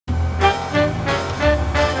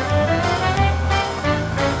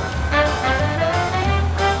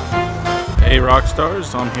Hey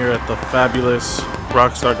Rockstars, I'm here at the fabulous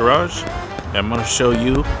Rockstar Garage and I'm going to show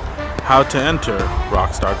you how to enter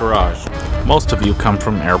Rockstar Garage. Most of you come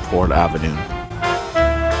from Airport Avenue.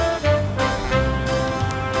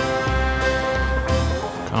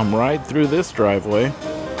 Come right through this driveway.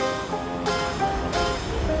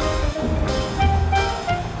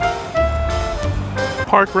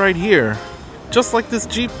 Park right here, just like this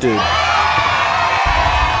Jeep did.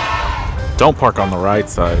 Don't park on the right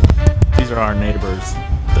side. These are our neighbors.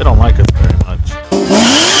 They don't like us very much.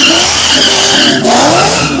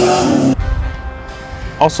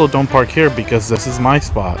 Also, don't park here because this is my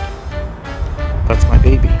spot. That's my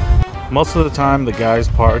baby. Most of the time, the guys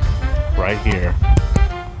park right here.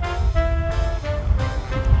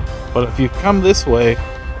 But if you come this way,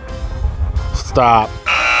 stop.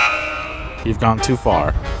 You've gone too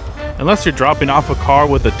far. Unless you're dropping off a car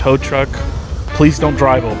with a tow truck, please don't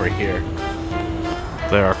drive over here.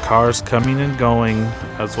 There are cars coming and going,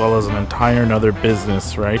 as well as an entire another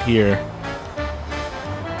business right here.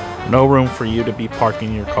 No room for you to be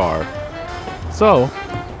parking your car. So,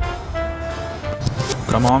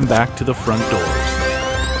 come on back to the front doors.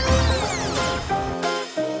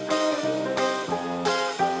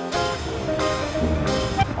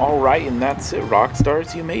 Alright, and that's it,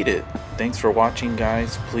 Rockstars, you made it. Thanks for watching,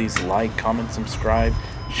 guys. Please like, comment, subscribe,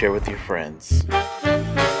 share with your friends.